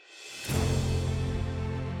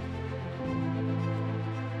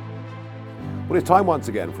Well, it's time once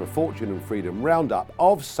again for a Fortune and Freedom roundup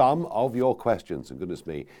of some of your questions. And goodness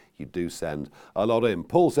me, you do send a lot in.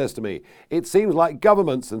 Paul says to me, it seems like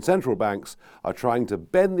governments and central banks are trying to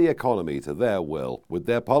bend the economy to their will with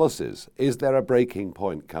their policies. Is there a breaking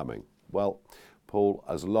point coming? Well, Paul,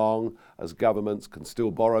 as long as governments can still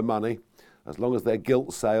borrow money, as long as their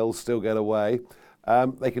gilt sales still get away,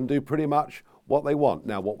 they can do pretty much what they want.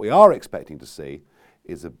 Now, what we are expecting to see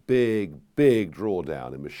is a big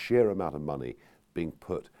drawdown in the sheer amount of money being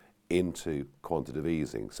put into quantitative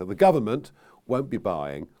easing. So the government won't be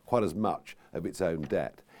buying quite as much of its own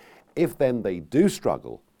debt. If then they do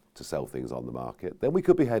struggle to sell things on the market, then we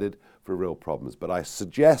could be headed for real problems. But I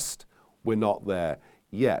suggest we're not there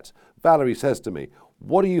yet. Valerie says to me,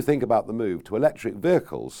 what do you think about the move to electric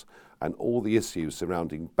vehicles and all the issues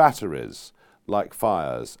surrounding batteries, like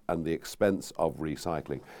fires, and the expense of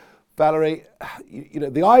recycling? Valerie,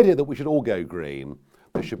 the idea that we should all go green,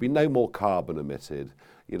 there should be no more carbon emitted,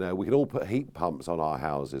 we can all put heat pumps on our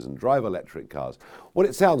houses and drive electric cars. Well,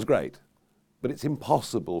 it sounds great, but it's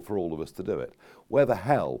impossible for all of us to do it. Where the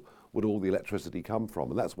hell would all the electricity come from?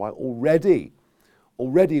 And that's why already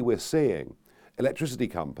we're seeing electricity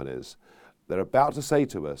companies, they're about to say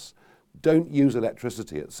to us, don't use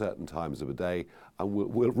electricity at certain times of the day and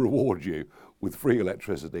we'll reward you with free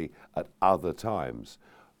electricity at other times.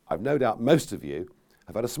 I've no doubt most of you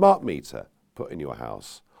have had a smart meter put in your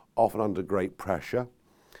house, often under great pressure,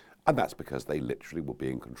 and that's because they literally will be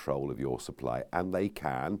in control of your supply, and they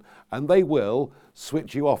can, and they will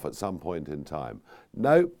switch you off at some point in time.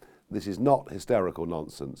 No, this is not hysterical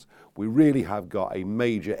nonsense. We really have got a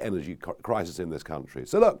major energy crisis in this country.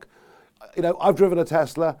 So look, I've driven a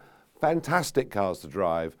Tesla, fantastic cars to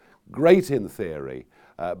drive, great in theory,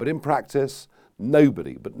 but in practice,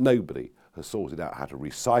 nobody has sorted out how to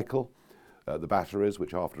recycle the batteries,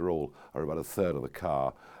 which after all are about a third of the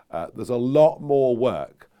car. There's a lot more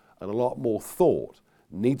work and a lot more thought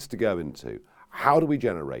needs to go into how do we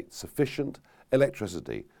generate sufficient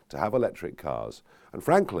electricity to have electric cars. And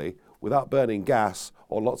frankly, without burning gas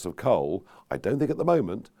or lots of coal, I don't think at the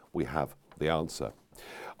moment we have the answer.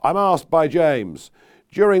 I'm asked by James,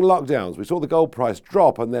 during lockdowns we saw the gold price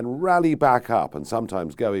drop and then rally back up and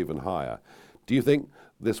sometimes go even higher. Do you think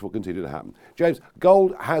this will continue to happen? James,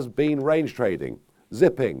 gold has been range trading,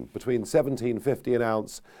 zipping between $17.50 an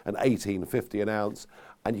ounce and $18.50 an ounce.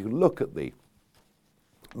 And you can look at the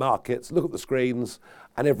markets, look at the screens,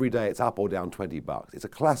 and every day it's up or down $20. It's a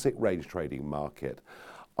classic range trading market.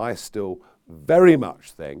 I still very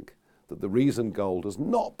much think that the reason gold has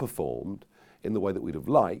not performed in the way that we'd have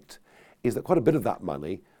liked is that quite a bit of that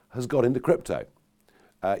money has got into crypto.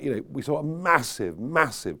 We saw a massive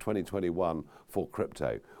 2021 for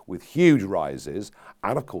crypto with huge rises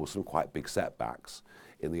and, of course, some quite big setbacks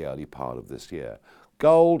in the early part of this year.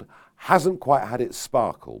 Gold hasn't quite had its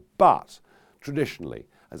sparkle, but traditionally,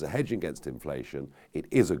 as a hedge against inflation, it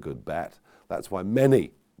is a good bet. That's why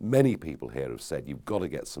many people here have said you've got to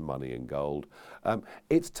get some money in gold.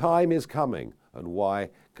 Its time is coming. And why?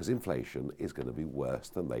 Because inflation is going to be worse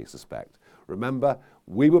than they suspect. Remember,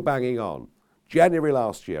 we were banging on January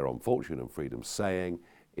last year on Fortune and Freedom saying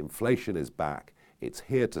inflation is back, it's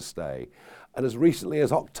here to stay. And as recently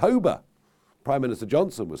as October, Prime Minister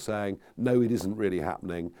Johnson was saying, no, it isn't really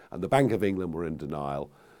happening, and the Bank of England were in denial.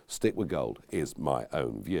 Stick with gold is my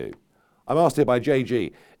own view. I'm asked here by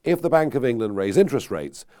JG, if the Bank of England raise interest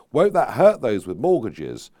rates, won't that hurt those with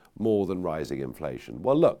mortgages more than rising inflation?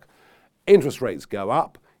 Well, look, interest rates go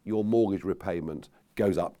up, your mortgage repayment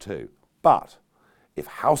goes up too. But if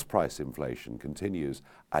house price inflation continues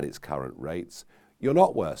at its current rates, you're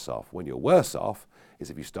not worse off. When you're worse off is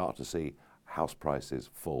if you start to see house prices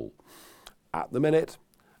fall. At the minute,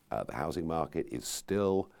 the housing market is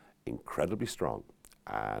still incredibly strong,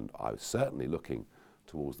 and I'm certainly looking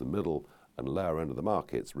towards the middle and lower end of the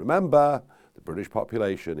markets. Remember, the British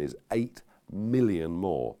population is 8 million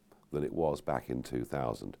more than it was back in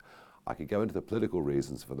 2000. I could go into the political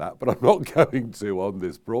reasons for that, but I'm not going to on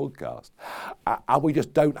this broadcast. And we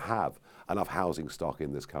just don't have enough housing stock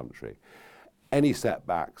in this country. Any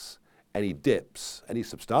setbacks, any dips, any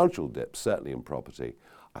substantial dips, certainly in property,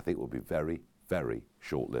 I think will be very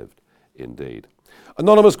short-lived indeed.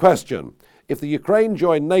 Anonymous question. If the Ukraine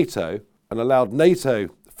joined NATO and allowed NATO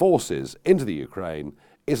forces into the Ukraine,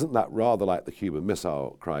 isn't that rather like the Cuban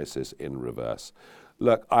Missile Crisis in reverse?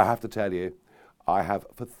 Look, I have to tell you, I have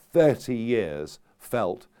for 30 years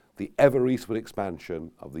felt the ever eastward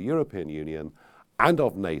expansion of the European Union and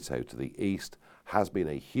of NATO to the east has been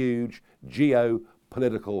a huge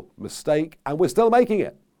geopolitical mistake, and we're still making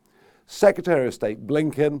it. Secretary of State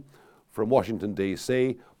Blinken from Washington,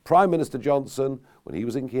 D.C., Prime Minister Johnson, when he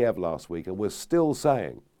was in Kiev last week, and we're still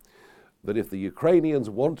saying that if the Ukrainians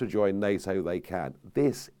want to join NATO, they can.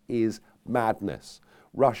 This is madness.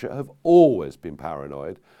 Russia have always been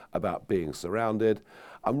paranoid about being surrounded.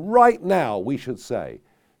 And right now, we should say,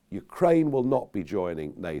 Ukraine will not be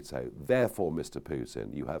joining NATO. Therefore, Mr.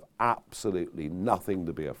 Putin, you have absolutely nothing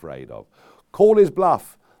to be afraid of. Call his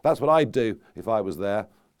bluff. That's what I'd do if I was there.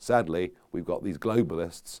 Sadly, we've got these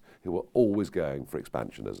globalists who are always going for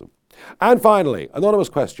expansionism. And finally, anonymous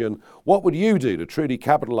question, what would you do to truly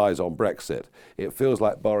capitalise on Brexit? It feels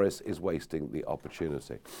like Boris is wasting the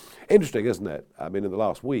opportunity. Interesting, isn't it? I mean, in the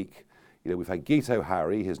last week, we've had Guito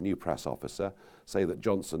Harry, his new press officer, say that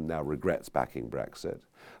Johnson now regrets backing Brexit.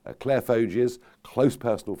 Claire Foges, close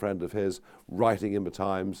personal friend of his, writing in the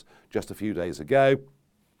Times just a few days ago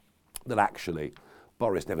that actually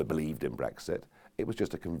Boris never believed in Brexit. It was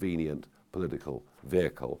just a convenient political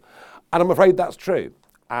vehicle. And I'm afraid that's true.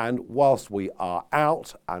 And whilst we are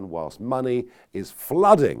out and whilst money is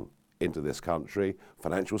flooding into this country,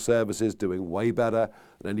 financial services doing way better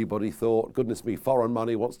than anybody thought, goodness me, foreign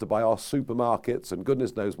money wants to buy our supermarkets and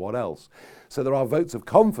goodness knows what else. So there are votes of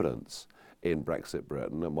confidence in Brexit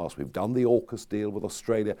Britain, and whilst we've done the AUKUS deal with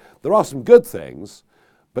Australia, there are some good things,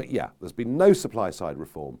 but yeah, there's been no supply side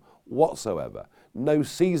reform whatsoever, no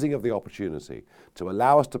seizing of the opportunity to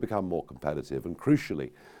allow us to become more competitive and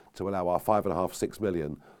crucially to allow our 5.5, 6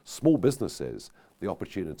 million small businesses the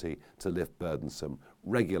opportunity to lift burdensome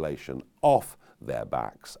regulation off their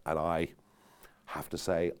backs. And I have to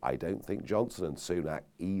say, I don't think Johnson and Sunak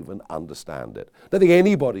even understand it. I don't think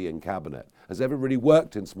anybody in Cabinet has ever really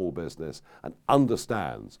worked in small business and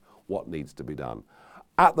understands what needs to be done.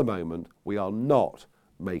 At the moment, we are not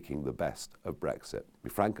making the best of Brexit. Be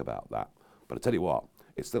frank about that. But I tell you what,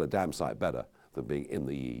 it's still a damn sight better than being in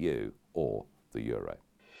the EU or the Euro.